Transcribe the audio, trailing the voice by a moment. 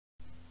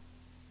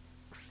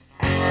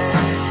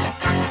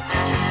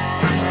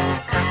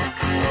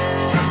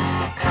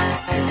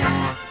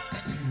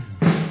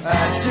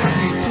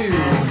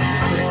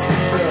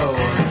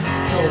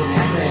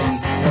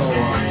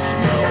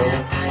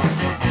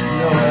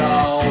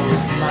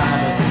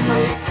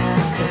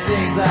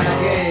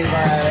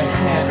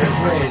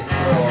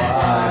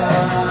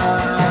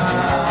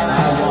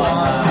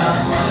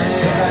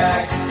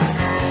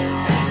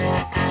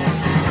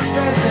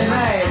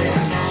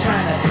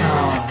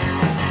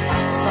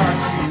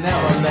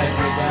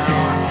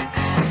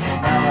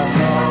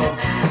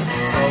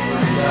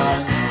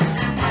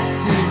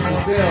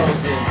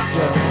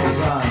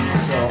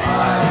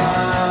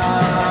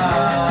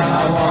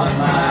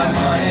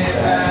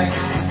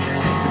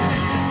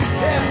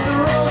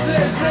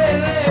they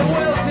lay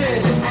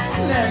wilted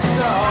next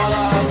to all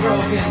our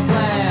broken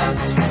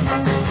plans.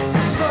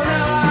 So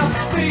now I'll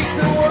speak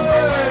the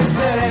words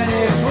that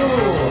any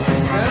fool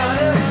can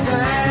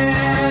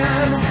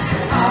understand.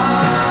 I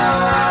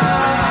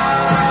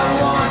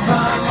want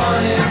my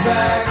money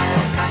back.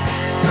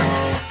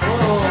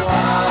 Oh, I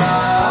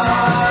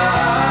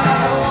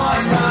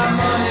want my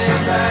money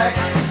back.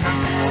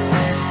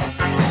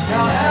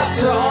 Now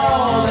after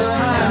all the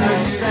time you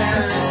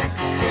spent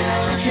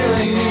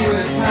killing me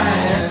with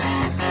kindness,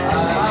 I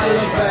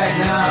look back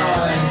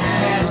now and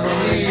can't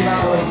believe I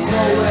was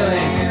so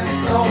willing and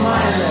so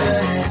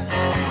mindless.